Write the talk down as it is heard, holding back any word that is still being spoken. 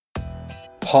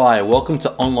Hi, welcome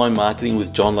to Online Marketing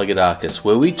with John Lagodakis,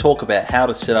 where we talk about how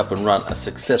to set up and run a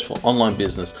successful online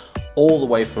business all the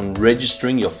way from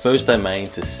registering your first domain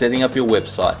to setting up your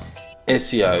website,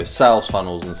 SEO, sales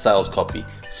funnels and sales copy,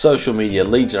 social media,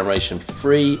 lead generation,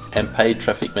 free and paid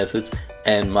traffic methods,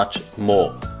 and much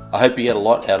more. I hope you get a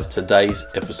lot out of today's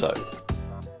episode.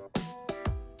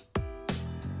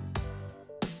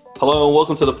 Hello and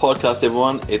welcome to the podcast,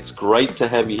 everyone. It's great to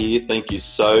have you here. Thank you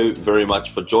so very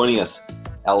much for joining us.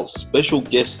 Our special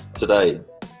guest today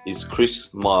is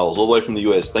Chris Miles, all the way from the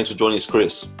US. Thanks for joining us,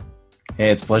 Chris.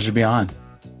 Hey, it's a pleasure to be on.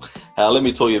 Let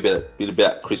me tell you a bit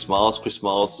about Chris Miles. Chris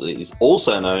Miles is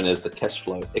also known as the cash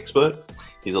flow expert.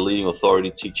 He's a leading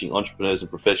authority teaching entrepreneurs and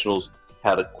professionals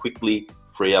how to quickly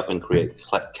free up and create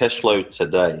cash flow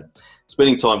today,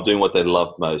 spending time doing what they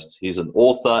love most. He's an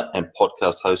author and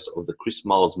podcast host of the Chris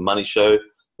Miles Money Show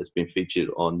that's been featured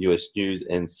on US News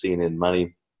and CNN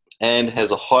Money, and has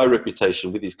a high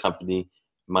reputation with his company,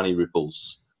 Money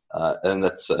Ripples. And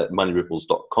that's at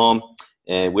moneyripples.com,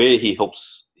 and where he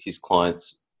helps his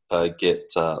clients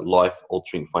get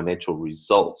life-altering financial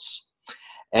results.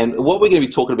 And what we're going to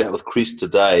be talking about with Chris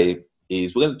today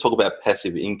is we're going to talk about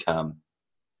passive income,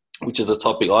 which is a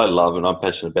topic I love and I'm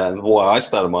passionate about, and why I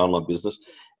started my online business.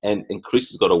 And Chris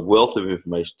has got a wealth of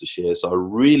information to share. So I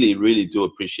really, really do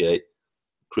appreciate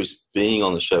Chris being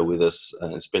on the show with us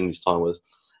and spending his time with us.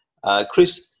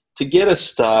 Chris, to get us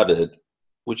started,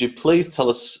 would you please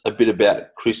tell us a bit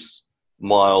about Chris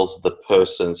Miles, the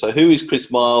person? So who is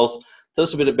Chris Miles? Tell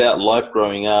us a bit about life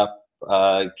growing up,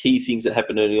 key things that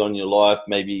happened early on in your life,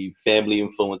 maybe family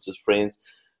influences, friends,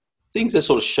 things that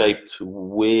sort of shaped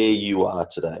where you are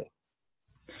today.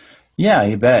 Yeah,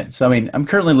 you bet. So, I'm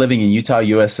currently living in Utah,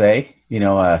 USA.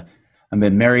 I've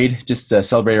been married, just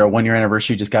celebrated our 1-year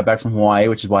anniversary, just got back from Hawaii,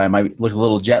 which is why I might look a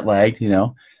little jet lagged,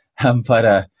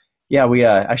 we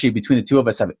actually, between the two of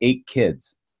us, have 8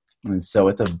 kids. And so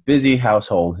it's a busy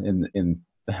household in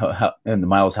the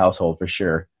Miles household for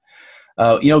sure.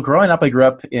 Growing up, I grew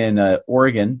up in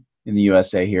Oregon in the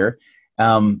USA here.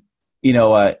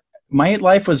 My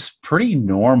life was pretty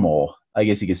normal, I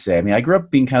guess you could say. I grew up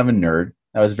being kind of a nerd.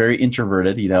 I was very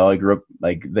introverted. I grew up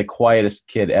like the quietest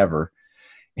kid ever.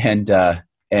 And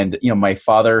my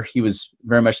father, he was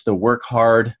very much the work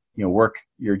hard, work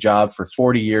your job for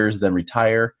 40 years, then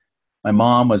retire. My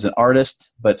mom was an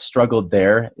artist, but struggled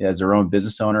there as her own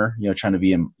business owner, trying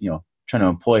to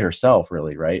employ herself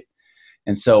really. Right.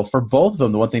 And so for both of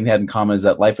them, the one thing they had in common is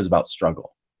that life was about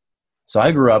struggle. So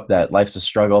I grew up that life's a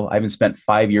struggle. I even spent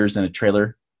 5 years in a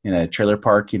trailer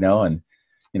park, and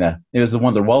it was one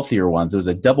of the wealthier ones. It was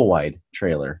a double wide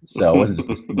trailer. So it wasn't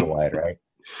just a single wide, right?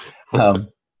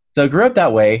 So I grew up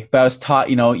that way, but I was taught,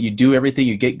 you do everything,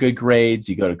 you get good grades,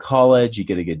 you go to college, you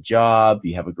get a good job,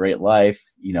 you have a great life,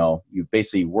 you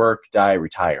basically work, die,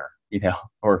 retire,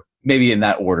 or maybe in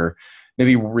that order,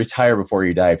 maybe retire before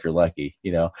you die if you're lucky,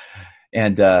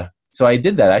 And so I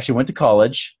did that. I actually went to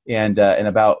college, and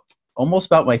almost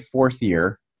about my 4th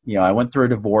year, I went through a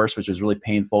divorce, which was really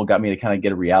painful, got me to kind of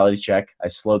get a reality check. I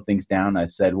slowed things down. I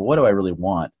said, well, what do I really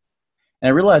want? And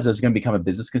I realized I was going to become a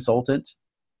business consultant.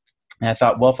 And I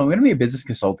thought, well, if I'm going to be a business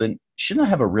consultant, shouldn't I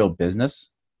have a real business?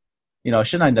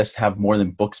 Shouldn't I just have more than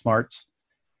book smarts?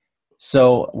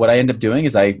 So what I ended up doing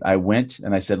is I went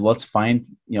and I said, let's find,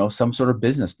 some sort of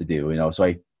business to do. So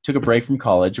I took a break from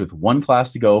college with 1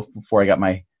 class to go before I got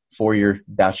my 4-year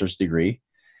bachelor's degree.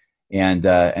 And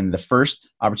the first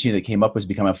opportunity that came up was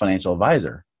become a financial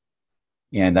advisor.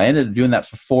 And I ended up doing that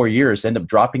for 4 years, ended up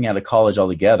dropping out of college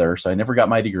altogether. So I never got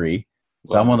my degree.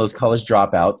 So I'm one of those college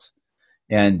dropouts.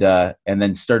 And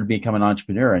then started becoming an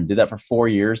entrepreneur and did that for 4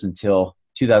 years until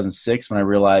 2006 when I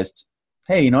realized,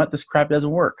 hey, you know what? This crap doesn't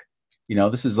work.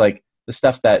 This is like the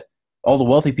stuff that all the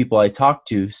wealthy people I talk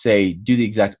to say do the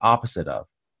exact opposite of.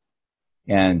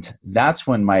 And that's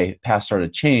when my path started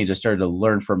to change. I started to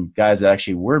learn from guys that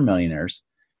actually were millionaires.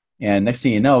 And next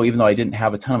thing you know, even though I didn't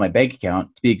have a ton in my bank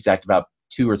account, to be exact, about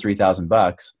 $2,000 or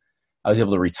 $3,000, I was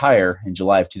able to retire in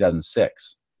July of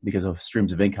 2006 because of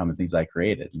streams of income and things I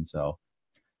created. And so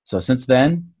since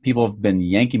then, people have been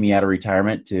yanking me out of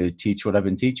retirement to teach what I've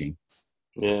been teaching.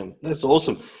 Yeah, that's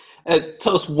awesome.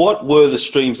 Tell us, what were the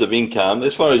streams of income,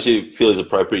 as far as you feel is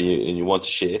appropriate and you want to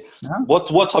share? Uh-huh.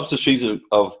 What types of streams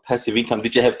of passive income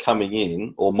did you have coming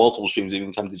in, or multiple streams of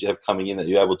income did you have coming in that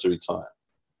you were able to retire?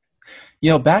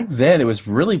 Back then, it was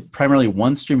really primarily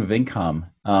one stream of income.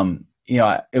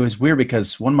 It was weird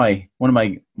because one of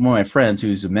my friends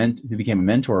who became a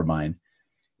mentor of mine,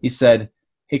 he said,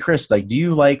 hey, Chris, do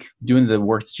you like doing the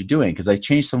work that you're doing? Because I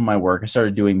changed some of my work. I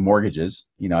started doing mortgages.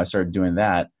 I started doing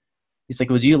that. He's like,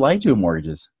 well, do you like doing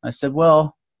mortgages? I said,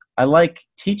 well, I like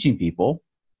teaching people.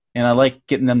 and I like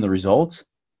getting them the results,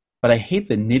 but I hate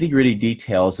the nitty gritty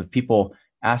details of people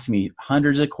asking me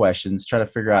hundreds of questions, trying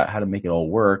to figure out how to make it all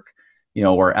work,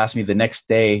 or ask me the next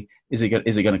day, is it going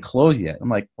to close yet? I'm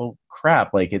like, well,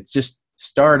 crap. Like, it's just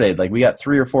started. Like, we got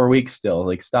 3 or 4 weeks still.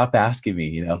 Like, stop asking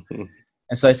me,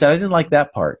 And so I said, I didn't like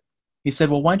that part. He said,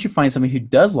 well, why don't you find somebody who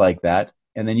does like that?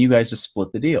 And then you guys just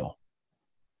split the deal.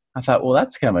 I thought, well,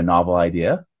 that's kind of a novel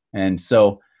idea. And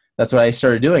so that's what I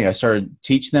started doing. I started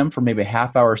teaching them for maybe a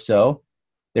half hour or so.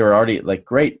 They were already like,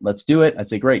 great, let's do it. I'd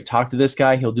say, great, talk to this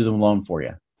guy. He'll do the loan for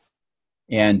you.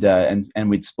 And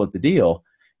we'd split the deal.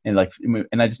 And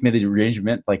I just made the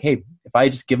arrangement like, hey, if I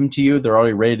just give them to you, they're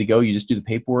already ready to go. You just do the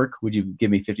paperwork. Would you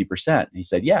give me 50%? And he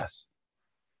said, yes.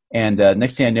 And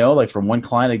next thing I know, like from one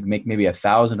client, I'd make maybe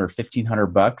 $1,000 or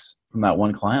 $1,500 from that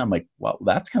one client. I'm like, well,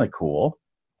 that's kind of cool.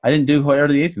 I didn't do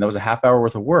hardly anything. That was a half hour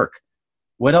worth of work.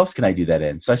 What else can I do that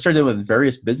in? So I started with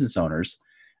various business owners.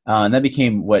 And that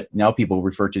became what now people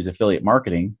refer to as affiliate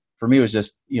marketing. For me, it was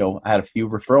just, I had a few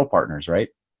referral partners, right?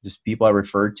 Just people I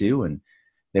referred to, and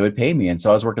they would pay me. And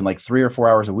so I was working like 3 or 4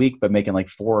 hours a week, but making like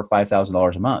 $4,000 or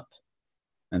 $5,000 a month.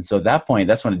 And so at that point,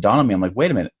 that's when it dawned on me. I'm like,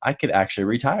 wait a minute, I could actually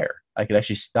retire. I could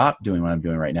actually stop doing what I'm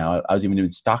doing right now. I was even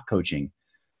doing stock coaching,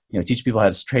 teach people how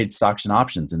to trade stocks and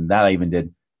options. And that I even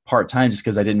did part-time just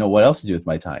because I didn't know what else to do with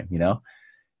my time,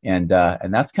 And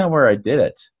that's kind of where I did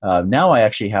it. Now I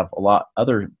actually have a lot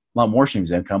more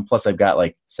streams of income. Plus I've got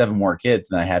like 7 more kids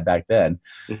than I had back then,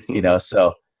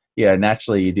 so yeah,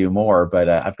 naturally you do more, but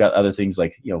I've got other things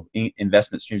like,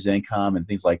 investment streams of income and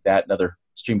things like that, and other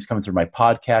streams coming through my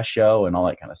podcast show and all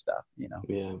that kind of stuff,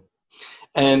 Yeah.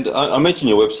 And I mentioned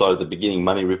your website at the beginning,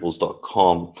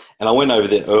 moneyripples.com. And I went over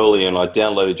there early and I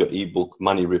downloaded your ebook,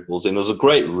 Money Ripples. And it was a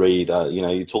great read.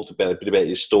 You talked about a bit about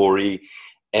your story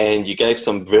and you gave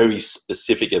some very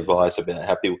specific advice about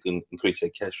how people can increase their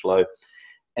cash flow.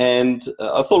 And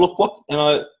I thought, look,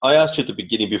 I asked you at the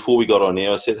beginning before we got on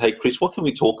air, I said, hey, Chris, what can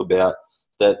we talk about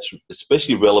that's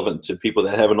especially relevant to people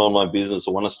that have an online business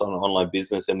or want to start an online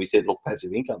business? And we said, look,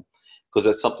 passive income, because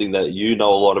that's something that you know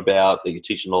a lot about, that you're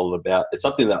teaching a lot about. It's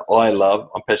something that I love,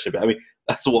 I'm passionate about. I mean,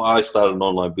 that's why I started an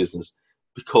online business,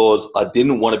 because I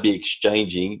didn't want to be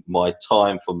exchanging my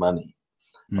time for money.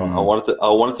 I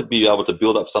wanted to be able to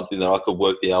build up something that I could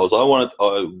work the hours I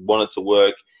wanted to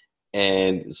work,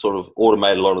 and sort of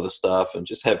automate a lot of the stuff and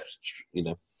just have,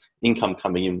 income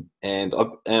coming in. And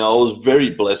I was very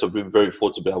blessed. I've been very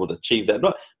fortunate to be able to achieve that.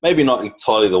 Maybe not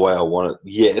entirely the way I want it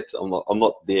yet. I'm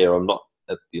not there. I'm not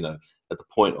at the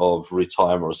point of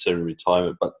retirement or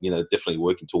semi-retirement, but, definitely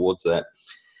working towards that.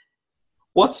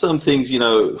 What's some things,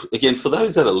 again, for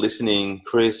those that are listening,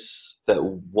 Chris, that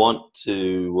want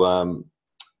to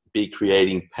be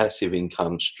creating passive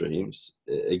income streams?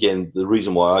 Again, the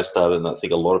reason why I started, and I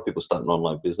think a lot of people start an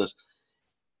online business,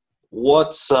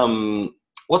 what's some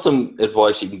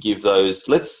advice you can give those,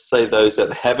 let's say those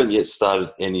that haven't yet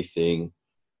started anything?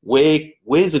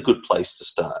 Where's a good place to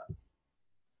start?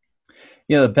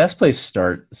 The best place to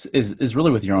start is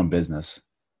really with your own business.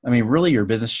 I mean, really your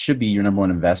business should be your number one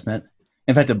investment.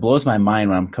 In fact, it blows my mind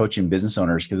when I'm coaching business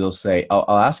owners, because they'll say,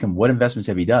 I'll ask them, what investments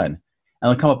have you done? And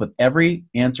they'll come up with every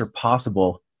answer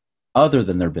possible other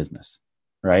than their business,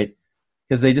 right?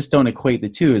 Because they just don't equate the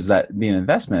two as that being an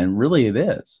investment, and really it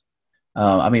is.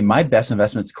 My best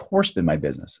investment's, of course, been my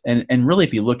business. And really,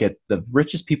 if you look at the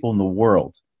richest people in the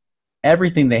world,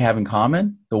 everything they have in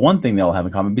common, the one thing they all have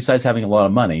in common, besides having a lot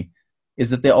of money, is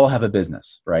that they all have a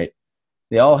business, right?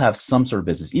 They all have some sort of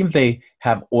business. Even if they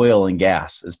have oil and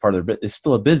gas as part of their business, it's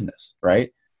still a business,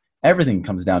 right? Everything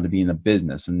comes down to being a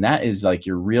business. And that is like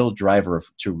your real driver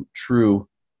to true,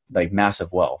 like,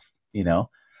 massive wealth,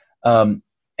 And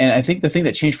I think the thing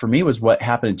that changed for me was what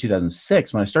happened in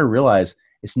 2006 when I started to realize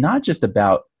it's not just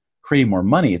about creating more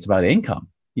money. It's about income.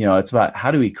 It's about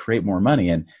how do we create more money?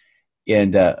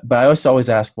 But I always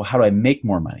ask, well, how do I make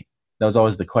more money? That was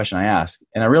always the question I asked.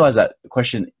 And I realized that the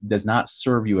question does not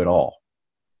serve you at all.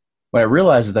 What I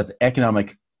realized is that the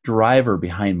economic driver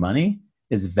behind money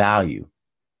is value.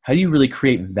 How do you really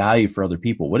create value for other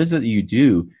people? What is it that you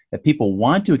do that people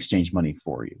want to exchange money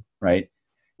for you, right?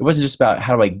 It wasn't just about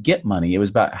how do I get money. It was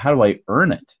about how do I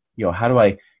earn it? How do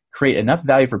I create enough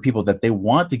value for people that they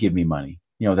want to give me money?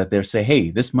 That they'll say, hey,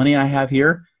 this money I have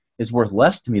here is worth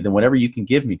less to me than whatever you can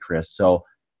give me, Chris. So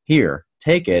here,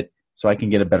 take it so I can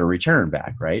get a better return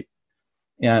back, right?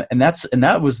 And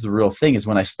that was the real thing, is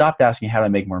when I stopped asking how do I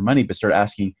make more money, but started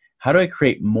asking how do I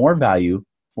create more value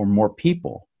for more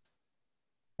people?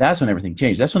 That's when everything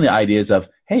changed. That's when the ideas of,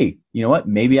 hey, you know what?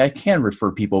 Maybe I can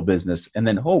refer people business, and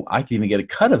then, I can even get a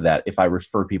cut of that if I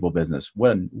refer people business.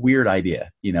 What a weird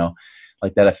idea,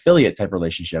 like that affiliate type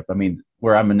relationship. I mean,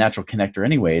 where I'm a natural connector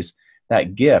anyways,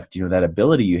 that gift, that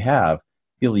ability you have,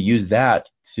 be able to use that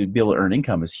to be able to earn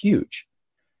income is huge.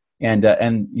 And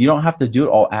you don't have to do it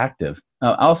all active.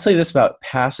 I'll say this about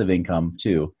passive income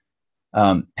too.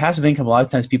 Passive income, a lot of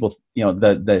times people,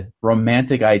 the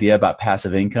romantic idea about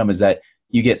passive income is that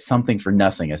you get something for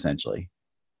nothing essentially,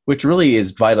 which really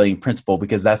is violating principle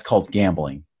because that's called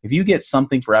gambling. If you get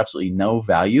something for absolutely no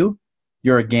value,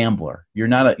 you're a gambler. You're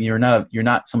not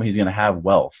somebody who's going to have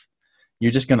wealth.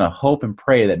 You're just going to hope and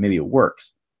pray that maybe it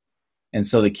works. And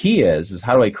so the key is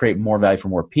how do I create more value for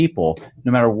more people,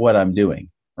 no matter what I'm doing,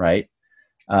 right?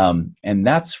 And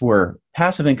that's where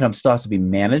passive income still has to be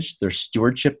managed. There's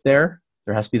stewardship there.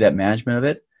 There has to be that management of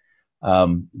it.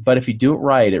 But if you do it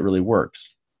right, it really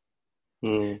works.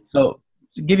 So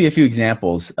to give you a few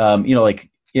examples, like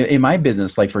in my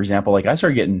business, like for example, like I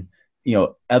started getting,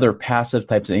 other passive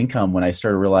types of income when I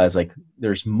started to realize like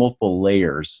there's multiple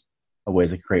layers of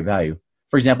ways I can create value.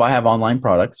 For example, I have online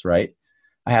products, right?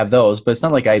 I have those, but it's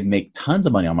not like I make tons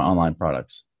of money on my online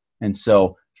products. And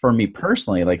so for me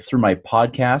personally, like through my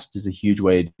podcast is a huge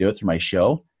way to do it, through my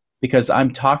show, because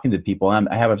I'm talking to people.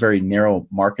 I have a very narrow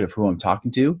market of who I'm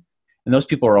talking to, and those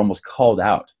people are almost called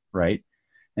out, right?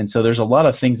 And so there's a lot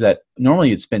of things that normally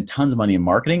you'd spend tons of money in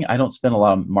marketing. I don't spend a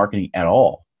lot of marketing at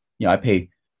all. I pay,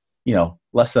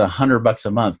 less than $100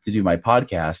 a month to do my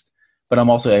podcast, but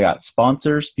I got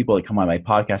sponsors, people that come on my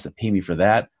podcast that pay me for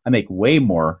that. I make way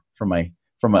more from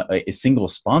a single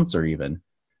sponsor even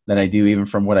than I do even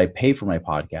from what I pay for my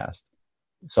podcast.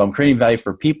 So I'm creating value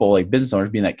for people like business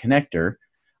owners, being that connector.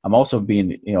 I'm also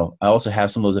I also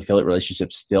have some of those affiliate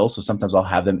relationships still. So sometimes I'll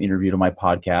have them interviewed on my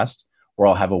podcast, or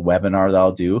I'll have a webinar that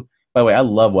I'll do. By the way, I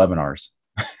love webinars.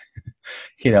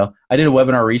 I did a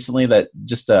webinar recently that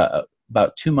just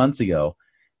about 2 months ago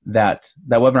that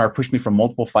webinar pushed me from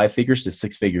multiple 5 figures to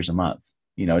 6 figures a month,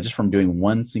 just from doing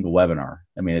one single webinar.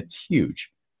 I mean, it's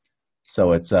huge.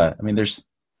 So it's, there's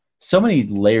so many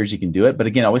layers you can do it. But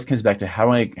again, it always comes back to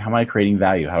how am I creating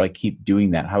value? How do I keep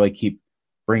doing that? How do I keep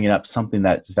bringing up something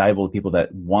that's valuable to people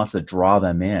that wants to draw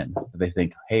them in? They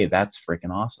think, hey, that's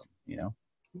freaking awesome,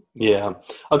 Yeah,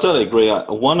 I totally agree.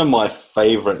 One of my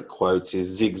favorite quotes is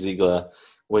Zig Ziglar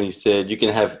when he said, you can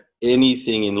have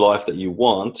anything in life that you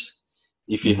want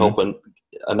if you help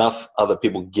enough other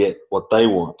people get what they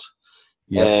want.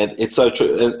 Yep. And it's so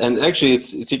true. And actually,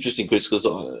 it's interesting, Chris, because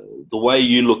the way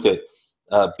you look at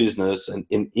business and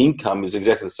income is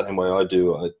exactly the same way I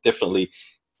do. I definitely,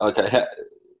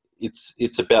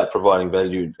 it's about providing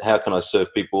value. How can I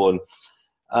serve people?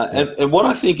 And what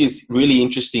I think is really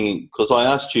interesting, because I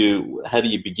asked you, how do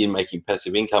you begin making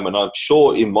passive income? And I'm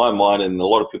sure in my mind, and a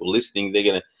lot of people listening,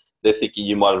 they're thinking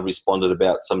you might have responded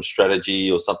about some strategy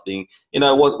or something.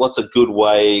 What's a good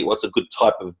way? What's a good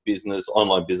type of business,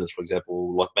 online business, for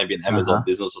example, like maybe an Amazon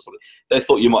business or something? They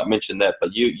thought you might mention that, but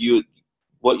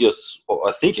what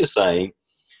I think you're saying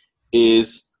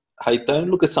is, hey,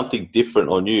 don't look at something different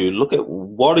on you. Look at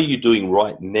what are you doing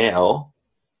right now,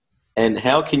 and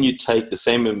how can you take the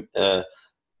same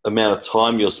amount of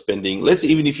time you're spending.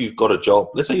 Even if you've got a job,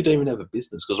 let's say you don't even have a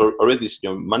business, because I read this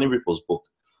Money Ripples book.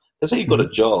 Let's say you've got a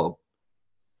job,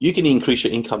 you can increase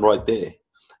your income right there.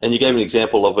 And you gave an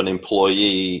example of an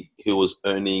employee who was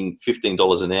earning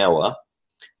 $15 an hour,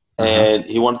 and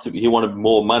he wanted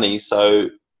more money. So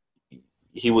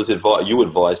you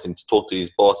advised him to talk to his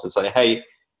boss and say, hey,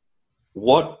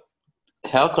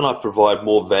 how can I provide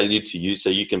more value to you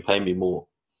so you can pay me more?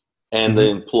 And the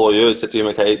employer said to him,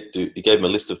 okay, he gave him a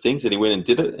list of things, and he went and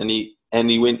did it. And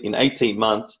he went, in 18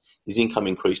 months, his income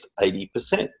increased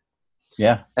 80%.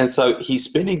 Yeah. And so he's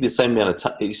spending the same amount of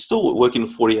time. He's still working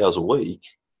 40 hours a week,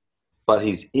 but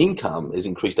his income has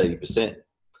increased 80%.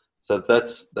 So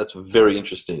that's very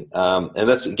interesting. And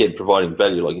that's, again, providing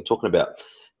value like you're talking about.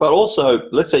 But also,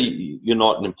 let's say you're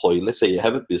not an employee. Let's say you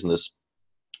have a business.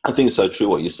 I think it's so true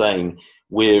what you're saying,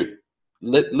 where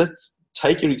let's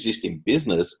take your existing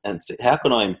business and say, how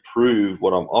can I improve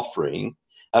what I'm offering?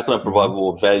 How can I provide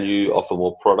more value, offer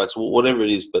more products, whatever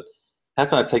it is, but how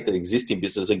can I take that existing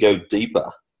business and go deeper?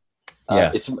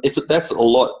 Yes. That's a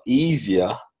lot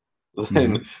easier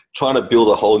than trying to build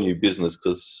a whole new business,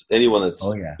 because anyone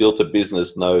that's built a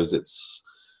business knows it's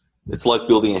like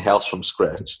building a house from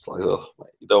scratch. It's like,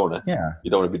 you don't want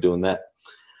to be doing that.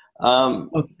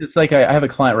 It's like I have a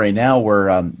client right now where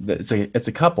it's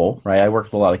a couple, right? I work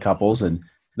with a lot of couples, and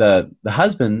the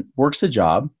husband works a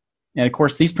job, and of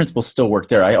course these principles still work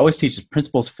there. I always teach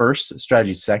principles first,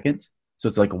 strategy second. So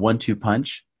it's like a 1-2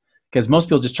 punch, because most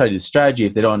people just try to do strategy.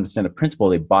 If they don't understand a principle,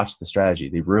 they botch the strategy,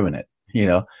 they ruin it,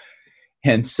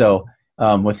 And so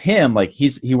with him, like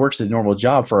he works a normal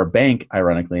job for a bank,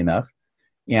 ironically enough,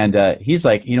 And he's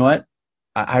like, you know what?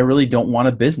 I really don't want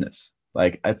a business.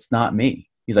 Like, it's not me.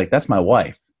 He's like, that's my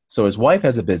wife. So his wife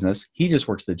has a business. He just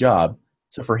works the job.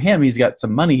 So for him, he's got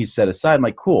some money he's set aside. I'm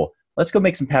like, cool. Let's go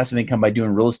make some passive income by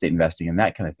doing real estate investing and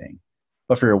that kind of thing.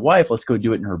 But for your wife, let's go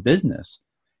do it in her business.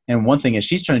 And one thing is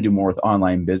she's trying to do more with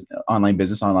online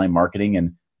business, online marketing.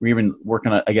 And we're even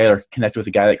working on, I got to connect with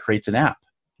a guy that creates an app,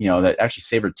 that actually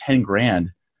saved her 10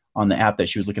 grand on the app that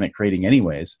she was looking at creating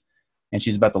anyways. And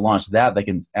she's about to launch that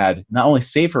can add, not only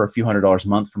save her a few $100s a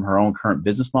month from her own current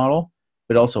business model,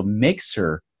 but also makes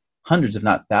her hundreds, if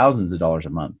not thousands of dollars a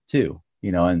month too,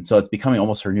 and so it's becoming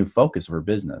almost her new focus of her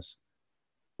business.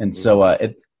 And so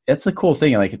it's a cool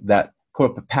thing, like that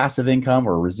quote passive income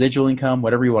or residual income,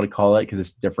 whatever you want to call it, because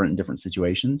it's different in different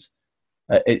situations.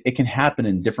 It can happen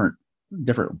in different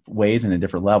ways and in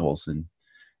different levels. And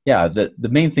yeah, the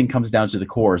main thing comes down to the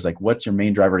core is like, what's your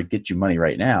main driver to get you money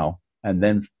right now? And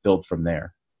then build from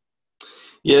there.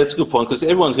 Yeah, that's a good point, because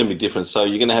everyone's going to be different. So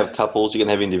you're going to have couples, you're going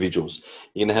to have individuals.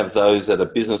 You're going to have those that are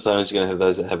business owners, you're going to have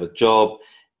those that have a job.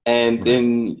 And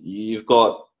then you've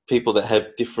got people that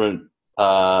have different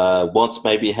wants,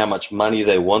 maybe how much money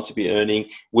they want to be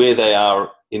earning, where they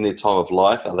are in their time of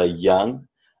life. Are they young?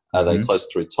 Are they close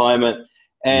to retirement?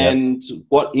 And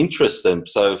what interests them?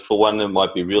 So for one, it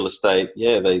might be real estate.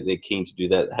 Yeah, they're keen to do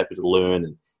that, happy to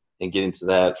learn and get into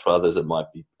that. For others, it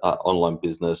might be online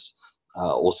business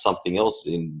or something else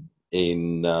in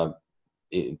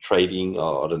trading.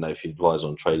 I don't know if you advise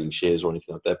on trading shares or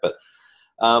anything like that. But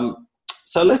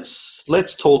so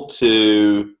let's talk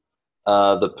to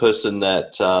the person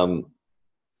that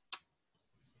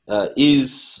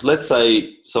is, let's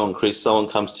say, Chris, someone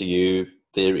comes to you.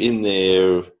 They're in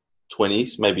their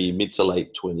 20s, maybe mid to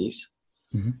late 20s.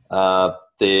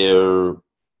 They've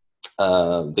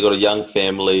got a young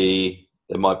family.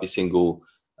 They might be single,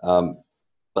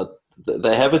 but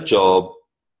they have a job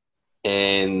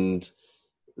and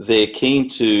they're keen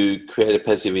to create a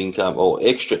passive income or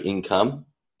extra income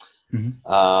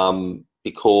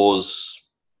because,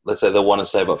 let's say, they want to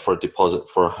save up for a deposit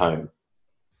for a home.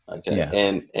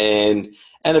 Okay, and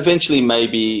eventually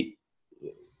maybe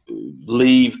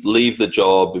leave the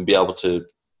job and be able to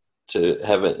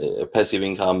have a passive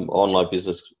income, online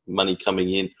business money coming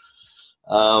in.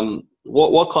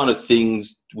 What kind of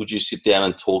things would you sit down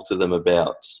and talk to them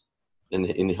about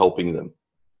in helping them?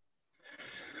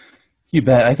 You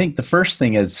bet. I think the first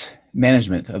thing is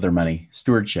management of their money,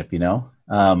 stewardship.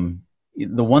 One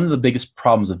of the biggest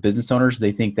problems of business owners,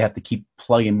 they think they have to keep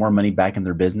plugging more money back in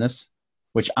their business,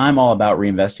 which I'm all about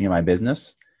reinvesting in my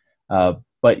business.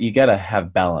 But you got to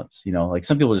have balance. Like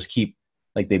some people just keep,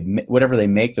 like, whatever they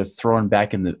make, they're throwing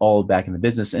all back in the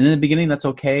business. And in the beginning, that's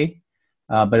okay.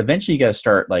 But eventually you got to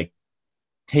start like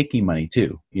taking money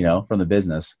too, from the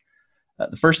business.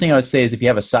 The first thing I would say is if you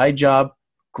have a side job,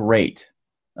 great.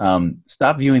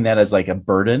 Stop viewing that as like a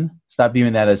burden. Stop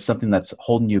viewing that as something that's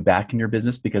holding you back in your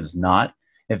business, because it's not.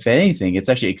 If anything, it's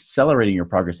actually accelerating your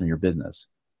progress in your business.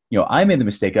 I made the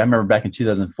mistake. I remember back in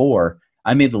 2004,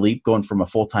 I made the leap going from a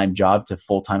full-time job to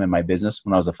full-time in my business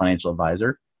when I was a financial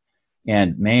advisor.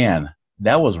 And man,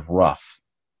 that was rough,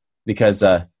 because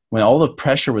when all the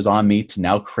pressure was on me to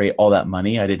now create all that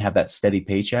money, I didn't have that steady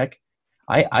paycheck.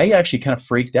 I actually kind of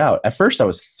freaked out. At first I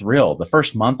was thrilled. The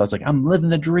first month I was like, I'm living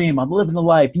the dream. I'm living the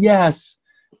life. Yes.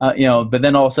 But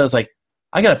then all of a sudden it's like,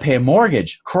 I got to pay a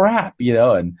mortgage, crap,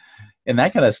 and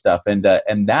that kind of stuff. And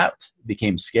that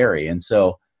became scary. And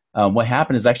so what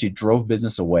happened is I actually drove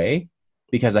business away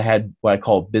because I had what I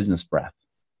call business breath,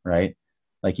 right?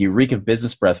 Like you reek of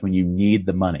business breath when you need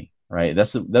the money, right?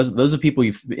 Those are people,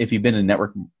 if you've been in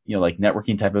network, like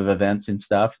networking type of events and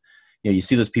stuff, you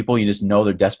see those people, you just know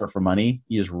they're desperate for money.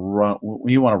 You just run,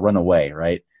 you want to run away,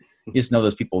 right? You just know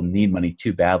those people need money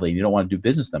too badly and you don't want to do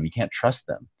business with them. You can't trust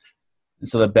them. And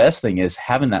so the best thing is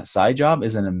having that side job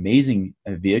is an amazing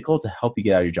vehicle to help you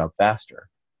get out of your job faster.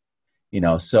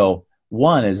 So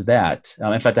one is that,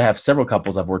 in fact, I have several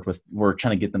couples I've worked with, we're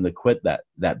trying to get them to quit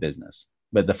that business,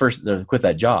 but they're quit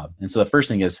that job. And so the first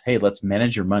thing is, hey, let's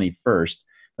manage your money first.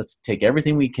 Let's take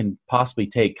everything we can possibly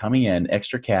take coming in,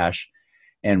 extra cash,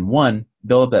 and one,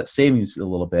 build up that savings a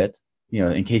little bit,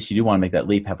 in case you do want to make that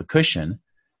leap, have a cushion.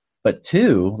 But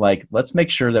two, like, let's make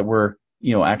sure that we're,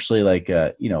 actually like,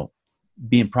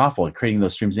 being profitable and creating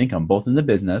those streams of income, both in the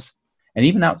business and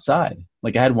even outside.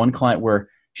 Like I had one client where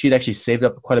she'd actually saved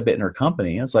up quite a bit in her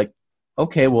company. I was like,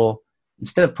 okay, well,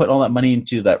 instead of putting all that money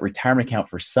into that retirement account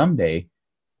for someday,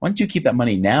 why don't you keep that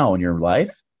money now in your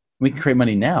life? We can create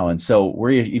money now. And so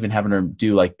we're even having her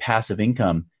do like passive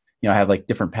income. I have like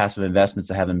different passive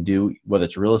investments I have them do, whether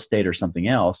it's real estate or something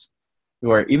else,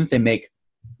 or even if they make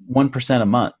 1% a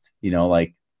month,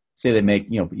 like say they make,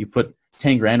 you put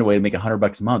 10 grand away to make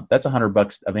 $100 a month. That's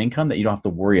 $100 of income that you don't have to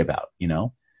worry about,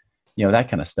 that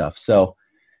kind of stuff. So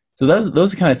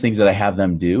those are kind of things that I have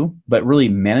them do, but really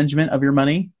management of your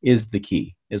money is the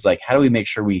key. Is like, how do we make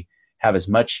sure we have as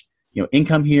much,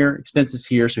 income here, expenses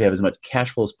here, so we have as much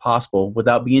cash flow as possible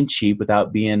without being cheap,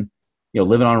 without being,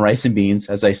 living on rice and beans,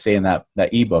 as I say in that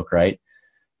ebook, right?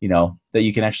 That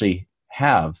you can actually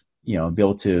have, be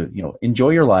able to, enjoy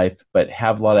your life, but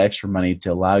have a lot of extra money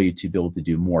to allow you to be able to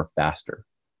do more faster.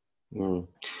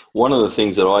 One of the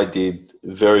things that I did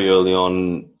very early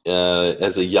on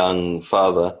as a young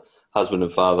husband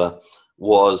and father,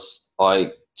 was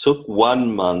I took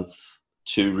 1 month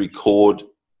to record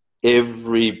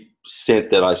every cent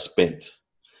that I spent.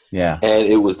 Yeah. And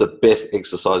it was the best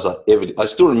exercise I ever did. I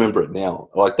still remember it now.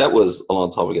 Like, that was a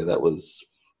long time ago. That was,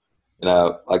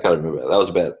 I can't remember. That was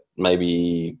about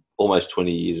maybe almost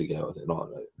 20 years ago. I think, no,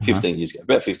 15 years ago,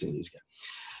 about 15 years ago.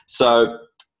 So,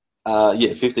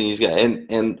 15 years ago.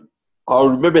 And I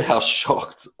remember how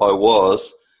shocked I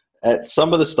was at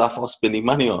some of the stuff I was spending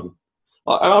money on.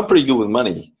 I'm pretty good with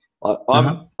money.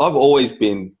 I've always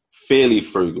been fairly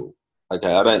frugal.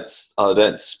 Okay, I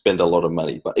don't spend a lot of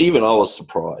money, but even I was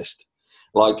surprised.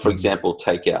 Like, for example,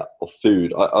 takeout or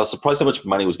food. I was surprised how much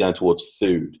money was going towards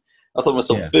food. I thought to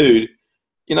myself, food,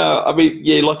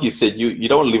 like you said, you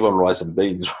don't want to live on rice and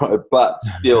beans, right? But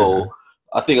still,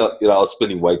 I think I was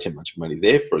spending way too much money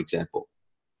there, for example.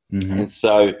 Mm-hmm. And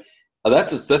so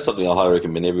that's something I highly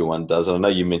recommend everyone does. And I know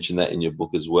you mentioned that in your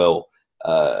book as well.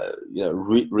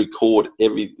 Record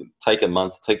take a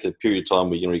month, take a period of time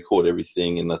where you can record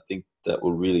everything, and I think that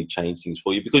will really change things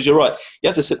for you, because you're right, you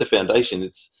have to set the foundation.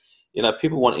 It's,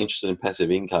 people want interested in passive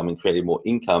income and creating more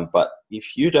income, but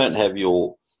if you don't have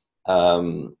your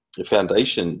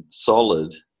foundation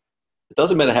solid, it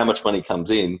doesn't matter how much money comes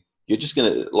in. You're just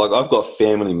gonna, like, I've got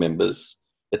family members,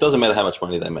 it doesn't matter how much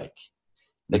money they make.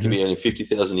 They could be earning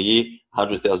 $50,000 a year,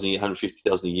 $100,000 a year,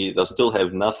 $150,000 a year. They'll still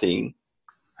have nothing,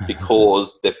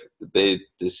 because they're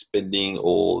spending,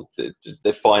 or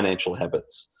their financial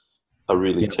habits are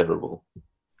really terrible.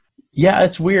 Yeah,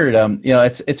 it's weird.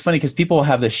 It's funny because people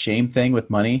have this shame thing with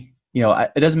money.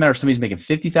 It doesn't matter if somebody's making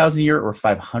 $50,000 a year or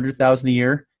 $500,000 a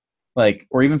year,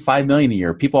 or even $5 million a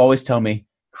year. People always tell me,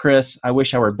 Chris, I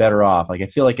wish I were better off. Like, I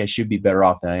feel like I should be better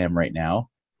off than I am right now,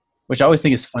 which I always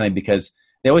think is funny because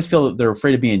they always feel they're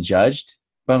afraid of being judged.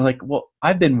 But I'm like, well,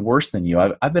 I've been worse than you.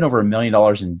 I've been over $1 million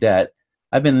in debt.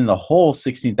 I've been in the whole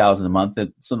 $16,000 a month.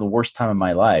 It's the worst time of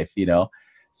my life,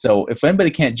 So if anybody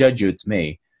can't judge you, it's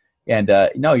me. And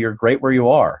no, you're great where you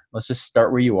are. Let's just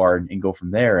start where you are and go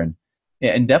from there.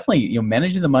 And definitely,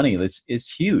 managing the money is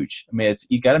huge. I mean,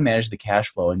 you got to manage the cash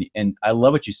flow, and I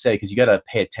love what you say, because you got to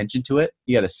pay attention to it.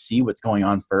 You got to see what's going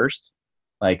on first.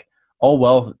 Like,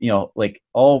 all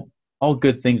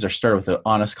good things are started with an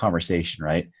honest conversation,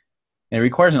 right? And it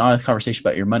requires an honest conversation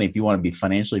about your money. If you want to be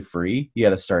financially free, you got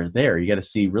to start there. You got to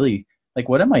see really, like,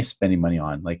 what am I spending money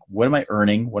on? Like, what am I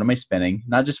earning? What am I spending?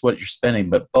 Not just what you're spending,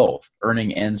 but both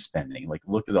earning and spending. Like,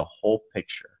 look at the whole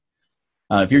picture.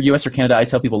 If you're US or Canada, I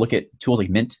tell people look at tools like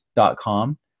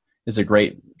mint.com. It's a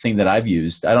great thing that I've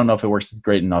used. I don't know if it works as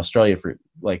great in Australia for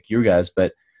like you guys,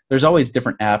 but there's always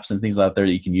different apps and things out there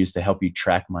that you can use to help you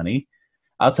track money.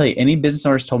 I'll tell you, any business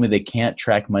owners told me they can't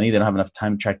track money, they don't have enough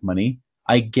time to track money,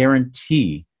 I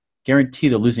guarantee they're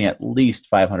losing at least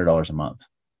 $500 a month,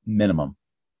 minimum.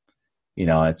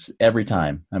 It's every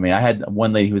time. I mean, I had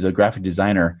one lady who was a graphic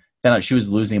designer, found out she was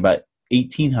losing about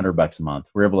 $1,800 a month.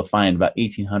 We were able to find about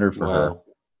 $1,800 for her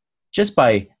just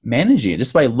by managing it,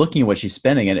 just by looking at what she's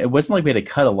spending. And it wasn't like we had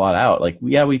to cut a lot out. Like,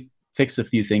 we fixed a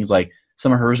few things, like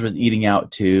some of hers was eating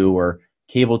out too, or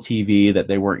cable TV that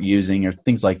they weren't using, or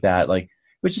things like that. Like,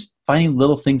 it was just finding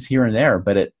little things here and there,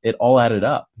 but it all added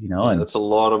up, and that's a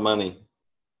lot of money.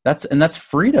 That's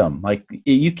freedom. Like,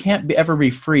 you can't ever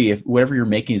be free if whatever you're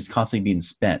making is constantly being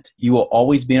spent. You will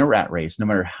always be in a rat race, no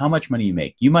matter how much money you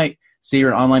make. You might say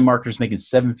you're an online marketer making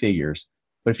 7 figures,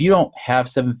 but if you don't have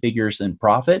 7 figures in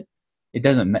profit, if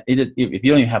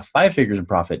you don't even have 5 figures in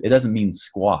profit, it doesn't mean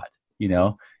squat,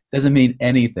 it doesn't mean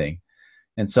anything.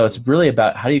 And so it's really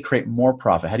about, how do you create more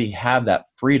profit? How do you have that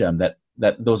freedom, that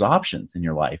those options in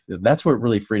your life? That's what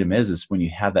really freedom is when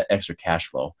you have that extra cash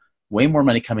flow, way more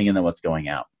money coming in than what's going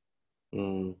out.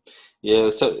 Yeah.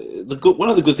 So one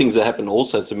of the good things that happened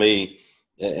also to me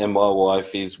and my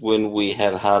wife is when we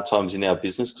had hard times in our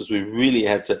business, because we really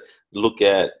had to look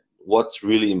at what's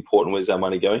really important, where's our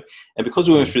money going. And because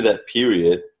we went through that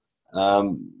period,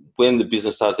 when the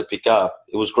business started to pick up,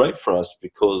 it was great for us,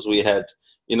 because we had,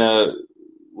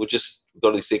 we just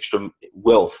got this extra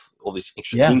wealth, all this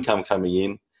extra income coming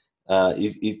in.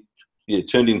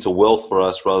 turned into wealth for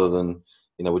us rather than,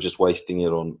 we're just wasting it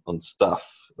on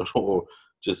stuff or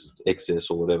just excess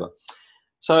or whatever.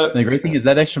 So the great thing is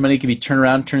that extra money can be turned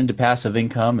around, turned into passive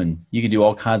income, and you can do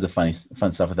all kinds of fun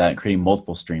stuff with that and creating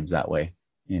multiple streams that way.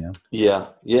 Yeah.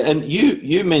 And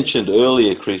you mentioned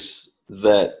earlier, Chris,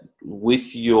 that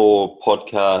with your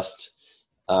podcast,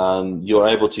 you're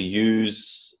able to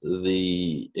use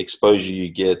the exposure you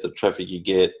get, the traffic you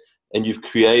get, and you've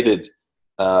created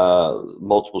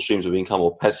multiple streams of income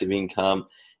or passive income.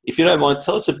 If you don't mind,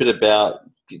 tell us a bit about,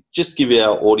 just give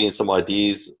our audience some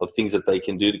ideas of things that they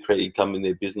can do to create income in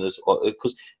their business.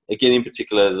 Because, again, in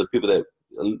particular, the people that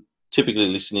are typically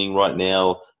listening right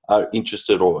now are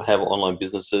interested or have online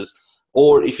businesses.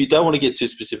 Or if you don't want to get too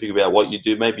specific about what you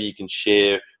do, maybe you can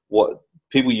share what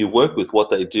people you work with, what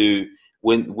they do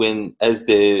when as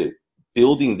they're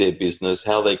building their business,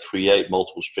 how they create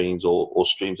multiple streams or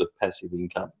streams of passive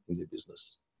income in their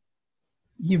business.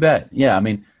 You bet. Yeah. I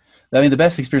mean, the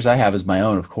best experience I have is my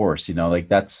own, of course.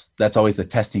 That's always the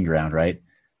testing ground, right?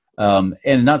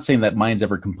 And not saying that mine's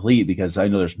ever complete, because I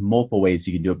know there's multiple ways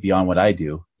you can do it beyond what I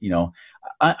do.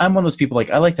 I'm one of those people,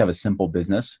 I like to have a simple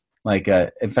business.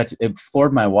 In fact, it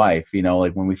floored my wife.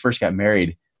 When we first got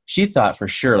married, she thought for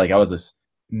sure I was this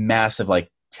massive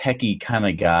techie kind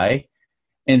of guy.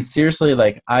 And seriously,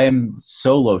 I am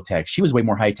so low tech. She was way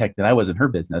more high tech than I was in her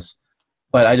business.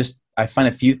 But I find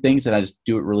a few things and I just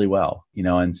do it really well,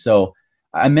 And so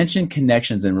I mentioned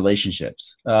connections and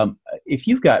relationships. If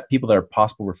you've got people that are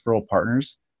possible referral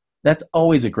partners, that's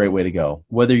always a great way to go.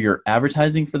 Whether you're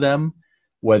advertising for them,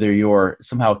 whether you're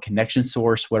somehow a connection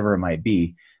source, whatever it might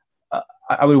be,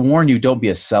 I would warn you, don't be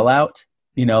a sellout.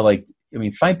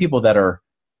 Find people that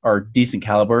are decent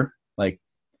caliber.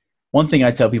 One thing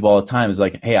I tell people all the time is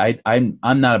hey, I'm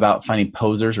not about finding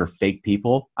posers or fake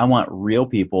people. I want real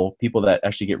people that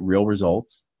actually get real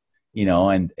results,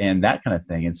 and that kind of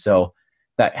thing. And so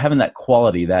that having that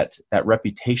quality, that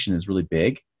reputation is really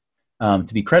big,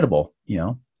 to be credible,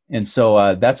 And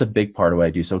so that's a big part of what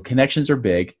I do. So connections are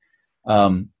big.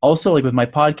 Also, with my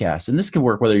podcast, and this can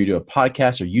work whether you do a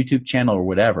podcast or YouTube channel or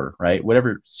whatever, right?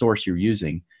 Whatever source you're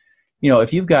using,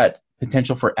 if you've got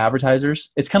potential for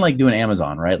advertisers, it's kind of like doing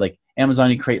Amazon, right?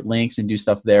 Amazon, you create links and do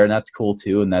stuff there, and that's cool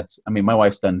too. And my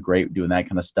wife's done great doing that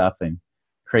kind of stuff and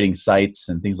creating sites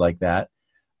and things like that.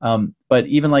 But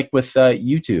even with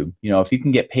YouTube, if you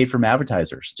can get paid from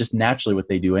advertisers, just naturally what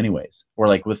they do anyways, or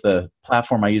with the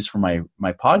platform I use for my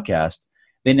podcast,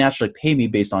 they naturally pay me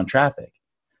based on traffic.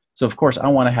 So of course I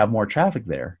want to have more traffic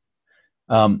there.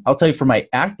 I'll tell you, for my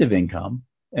active income,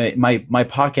 my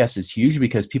podcast is huge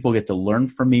because people get to learn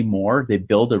from me more. They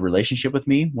build a relationship with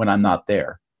me when I'm not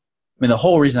there. The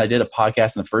whole reason I did a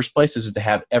podcast in the first place was to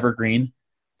have evergreen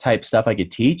type stuff I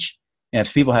could teach. And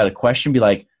if people had a question, be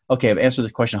like, okay, I've answered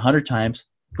this question 100 times.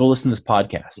 Go listen to this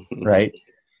podcast, right?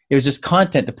 It was just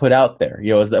content to put out there,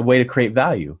 as a way to create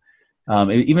value.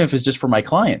 Even if it's just for my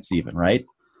clients even, right?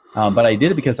 But I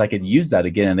did it because I could use that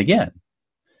again and again.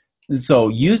 And so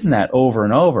using that over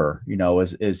and over,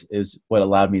 is what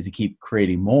allowed me to keep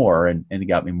creating more, and it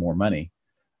got me more money.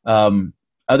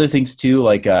 Other things too,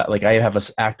 I have an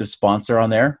active sponsor on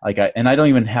there, and I don't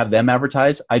even have them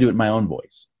advertise. I do it in my own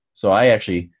voice. So I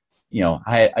actually,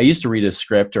 I used to read a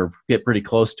script or get pretty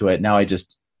close to it. Now I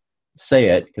just say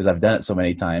it because I've done it so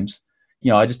many times.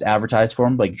 I just advertise for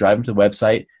them, drive them to the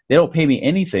website. They don't pay me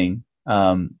anything.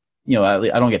 I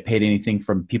don't get paid anything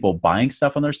from people buying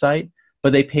stuff on their site,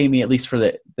 but they pay me at least for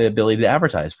the ability to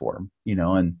advertise for them,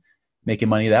 and making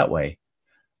money that way.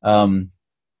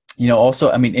 Also,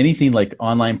 anything like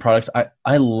online products,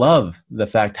 I love the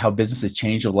fact how business has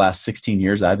changed over the last 16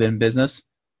 years I've been in business,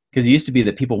 because it used to be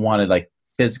that people wanted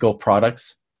physical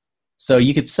products. So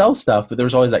you could sell stuff, but there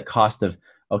was always that cost of,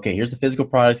 okay, here's the physical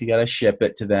product, you got to ship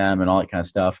it to them and all that kind of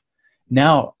stuff.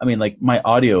 Now, my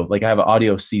audio, I have an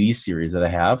audio CD series that I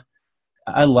have.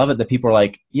 I love it that people are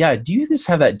like, yeah, do you just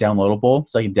have that downloadable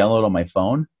so I can download on my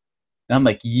phone? And I'm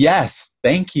like, yes,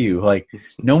 thank you.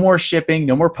 No more shipping,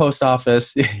 no more post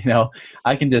office.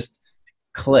 I can just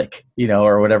click,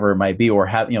 or whatever it might be, or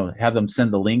have them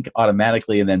send the link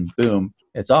automatically, and then boom,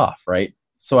 it's off, right?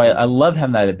 So I love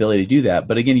having that ability to do that.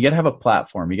 But again, you got to have a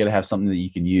platform. You got to have something that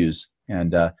you can use.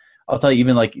 And I'll tell you,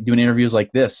 even doing interviews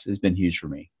like this has been huge for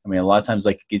me. A lot of times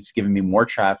it's giving me more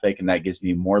traffic, and that gives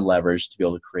me more leverage to be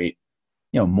able to create,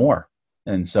 more.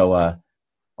 And so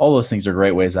all those things are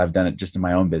great ways I've done it just in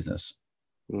my own business.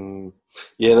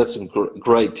 Yeah, that's some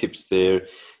great tips there.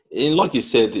 And like you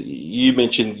said, you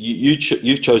mentioned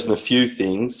you've chosen a few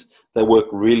things that work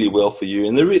really well for you,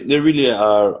 and there really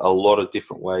are a lot of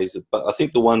different ways. But I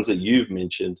think the ones that you've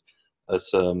mentioned are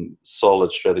some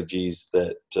solid strategies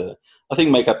that I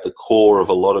think make up the core of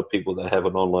a lot of people that have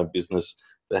an online business,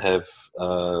 that have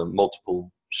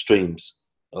multiple streams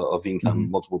of income,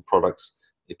 multiple products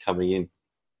coming in.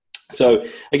 So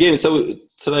again,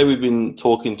 today we've been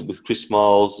talking with Chris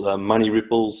Miles, Money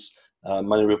Ripples,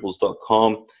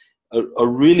 moneyripples.com. I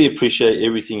really appreciate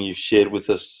everything you've shared with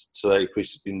us today,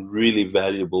 Chris. It's been really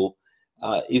valuable.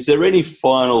 Is there any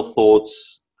final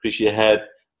thoughts, Chris, you had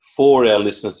for our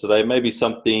listeners today? Maybe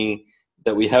something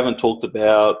that we haven't talked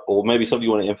about, or maybe something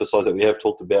you want to emphasize that we have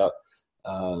talked about,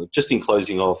 just in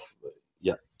closing off,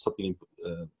 something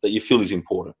that you feel is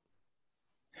important.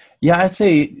 Yeah, I'd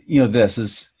say,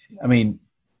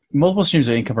 multiple streams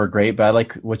of income are great, but I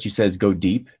like what you said is go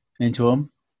deep into them.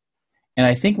 And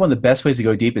I think one of the best ways to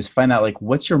go deep is find out,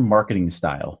 what's your marketing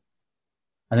style?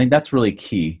 I think that's really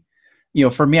key.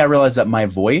 For me, I realized that my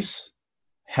voice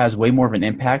has way more of an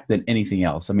impact than anything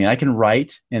else. I can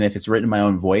write, and if it's written in my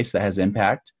own voice, that has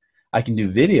impact. I can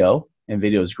do video, and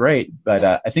video is great, but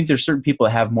I think there's certain people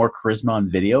that have more charisma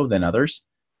on video than others.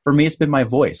 For me, it's been my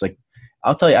voice.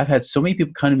 I'll tell you, I've had so many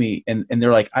people come to me and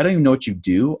they're like, I don't even know what you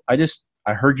do. I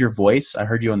heard your voice. I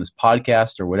heard you on this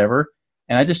podcast or whatever,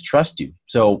 and I just trust you.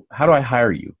 So how do I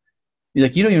hire you? You're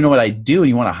like, you don't even know what I do and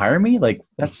you want to hire me?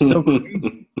 That's so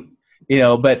crazy.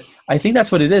 But I think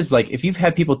that's what it is. If you've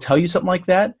had people tell you something like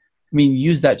that,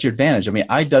 use that to your advantage.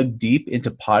 I dug deep into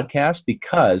podcasts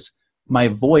because my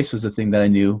voice was the thing that I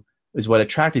knew is what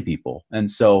attracted people. And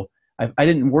so I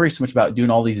didn't worry so much about doing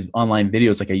all these online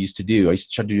videos like I used to do. I used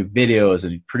to try to do videos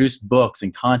and produce books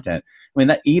and content.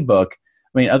 That ebook,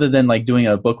 other than doing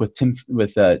a book with Tim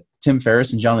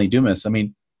Ferriss and John Lee Dumas,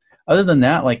 other than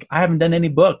that, I haven't done any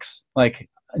books,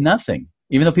 nothing.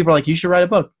 Even though people are like, you should write a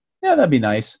book. Yeah, that'd be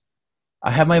nice.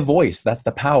 I have my voice. That's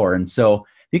the power. And so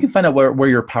if you can find out where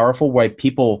you're powerful, why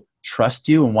people trust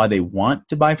you and why they want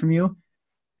to buy from you,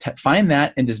 find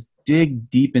that and just dig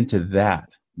deep into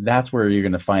that. That's where you're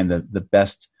going to find the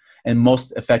best and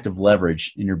most effective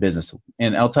leverage in your business.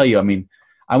 And I'll tell you,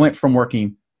 I went from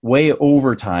working way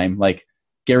overtime, like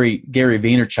Gary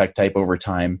Vaynerchuk type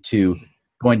overtime, to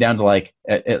going down to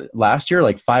last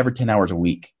year, 5 or 10 hours a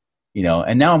week,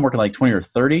 and now I'm working 20 or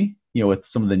 30, with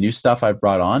some of the new stuff I've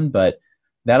brought on, but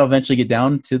that'll eventually get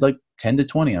down to 10 to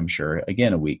 20, I'm sure,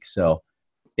 again, a week. So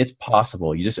it's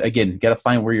possible. You just, again, got to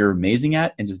find where you're amazing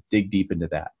at and just dig deep into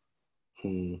that.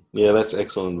 Yeah, that's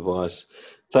excellent advice.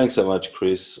 Thanks so much,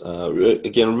 Chris.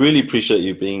 Again, really appreciate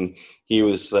you being here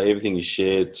with us today, everything you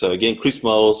shared. So again, Chris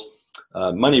Miles,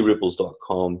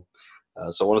 moneyripples.com.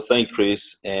 So I want to thank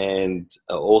Chris, and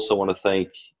I also want to thank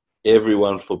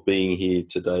everyone for being here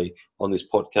today on this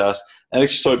podcast. And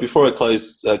actually, sorry, before I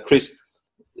close, Chris,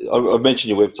 I've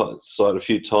mentioned your website a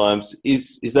few times.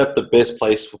 Is that the best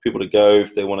place for people to go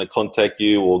if they want to contact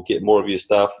you or get more of your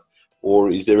stuff, or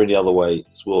is there any other way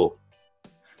as well?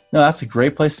 No, that's a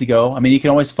great place to go. You can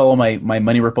always follow my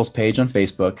Money Ripples page on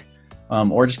Facebook,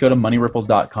 or just go to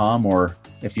moneyripples.com, or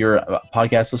if you're a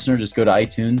podcast listener, just go to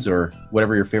iTunes or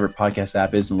whatever your favorite podcast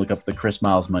app is and look up the Chris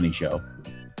Miles Money Show.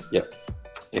 Yep.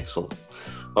 Excellent.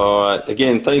 All right.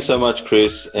 Again, thanks so much,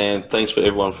 Chris, and thanks for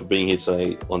everyone for being here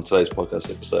today on today's podcast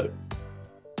episode.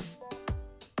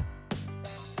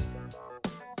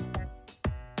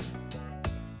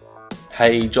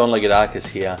 Hey, John Lagoudakis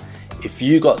here. If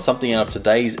you got something out of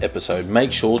today's episode,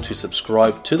 make sure to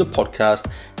subscribe to the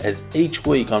podcast, as each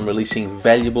week I'm releasing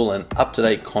valuable and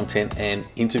up-to-date content and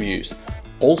interviews.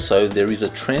 Also, there is a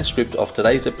transcript of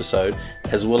today's episode,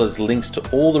 as well as links to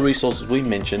all the resources we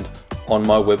mentioned on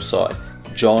my website,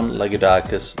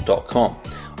 johnlagoudakis.com.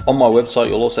 On my website,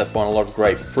 you'll also find a lot of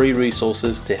great free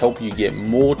resources to help you get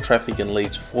more traffic and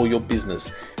leads for your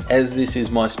business, as this is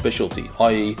my specialty,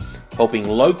 i.e. helping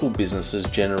local businesses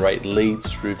generate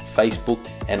leads through Facebook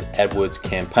and AdWords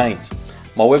campaigns.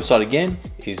 My website again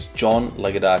is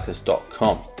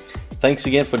johnlagoudakis.com. Thanks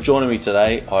again for joining me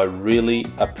today. I really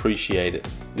appreciate it.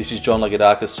 This is John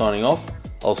Lagoudakis signing off.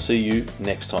 I'll see you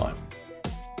next time.